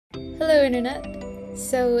Hello Internet!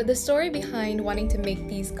 So the story behind wanting to make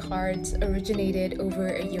these cards originated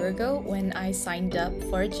over a year ago when I signed up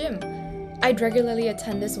for a gym. I'd regularly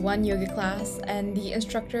attend this one yoga class and the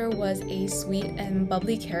instructor was a sweet and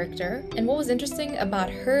bubbly character, and what was interesting about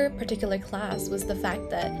her particular class was the fact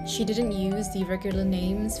that she didn't use the regular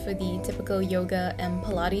names for the typical yoga and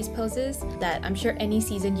pilates poses that I'm sure any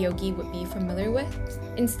seasoned yogi would be familiar with.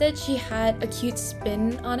 Instead, she had a cute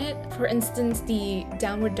spin on it. For instance, the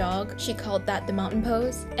downward dog, she called that the mountain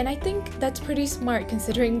pose, and I think that's pretty smart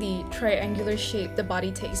considering the triangular shape the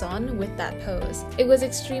body takes on with that pose. It was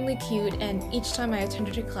extremely cute, and each time I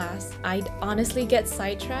attended her class, I'd honestly get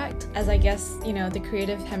sidetracked as I guess, the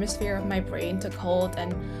creative hemisphere of my brain took hold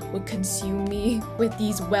and would consume me with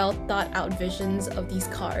these well thought out visions of these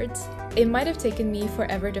cards. It might have taken me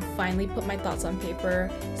forever to finally put my thoughts on paper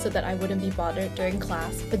so that I wouldn't be bothered during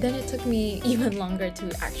class, but then it took me even longer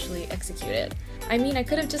to actually execute it. I mean, I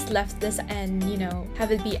could have just left this and,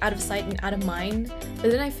 have it be out of sight and out of mind, but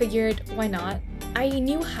then I figured, why not? I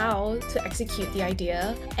knew how to execute the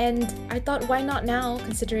idea, and I thought, why not now,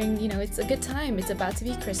 considering, it's a good time, it's about to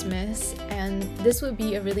be Christmas, and this would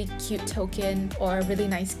be a really cute token or a really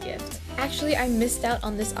nice gift. Actually, I missed out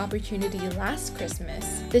on this opportunity last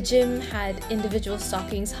Christmas. The gym had individual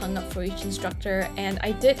stockings hung up for each instructor, and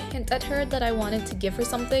I did hint at her that I wanted to give her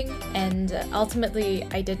something, and ultimately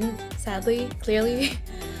I didn't, sadly, clearly.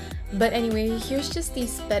 But anyway, here's just the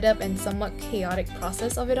sped up and somewhat chaotic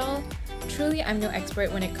process of it all. Truly, I'm no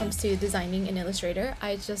expert when it comes to designing in Illustrator.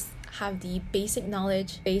 I just have the basic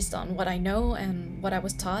knowledge based on what I know and what I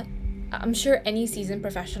was taught. I'm sure any seasoned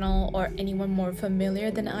professional or anyone more familiar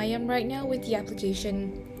than I am right now with the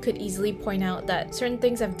application could easily point out that certain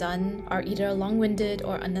things I've done are either long-winded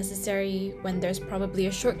or unnecessary when there's probably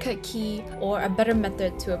a shortcut key or a better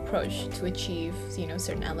method to approach to achieve,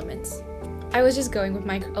 certain elements. I was just going with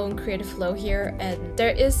my own creative flow here, and there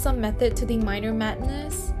is some method to the minor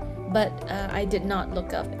madness, but I did not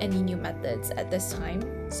look up any new methods at this time.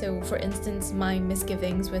 So for instance, my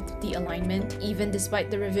misgivings with the alignment, even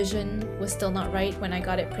despite the revision, was still not right when I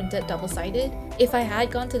got it printed double-sided. If I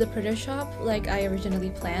had gone to the printer shop like I originally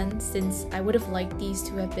planned, since I would have liked these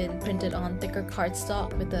to have been printed on thicker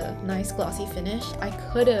cardstock with a nice glossy finish, I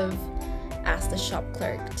could have asked the shop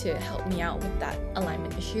clerk to help me out with that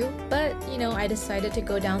alignment issue. But I decided to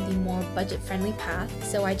go down the more budget-friendly path,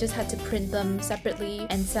 so I just had to print them separately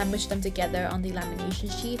and sandwich them together on the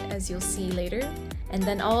lamination sheet, as you'll see later. And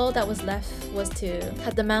then all that was left was to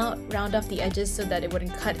cut them out, round off the edges so that it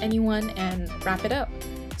wouldn't cut anyone, and wrap it up.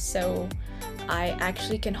 So I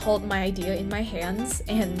actually can hold my idea in my hands,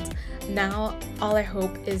 and now all I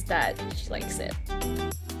hope is that she likes it.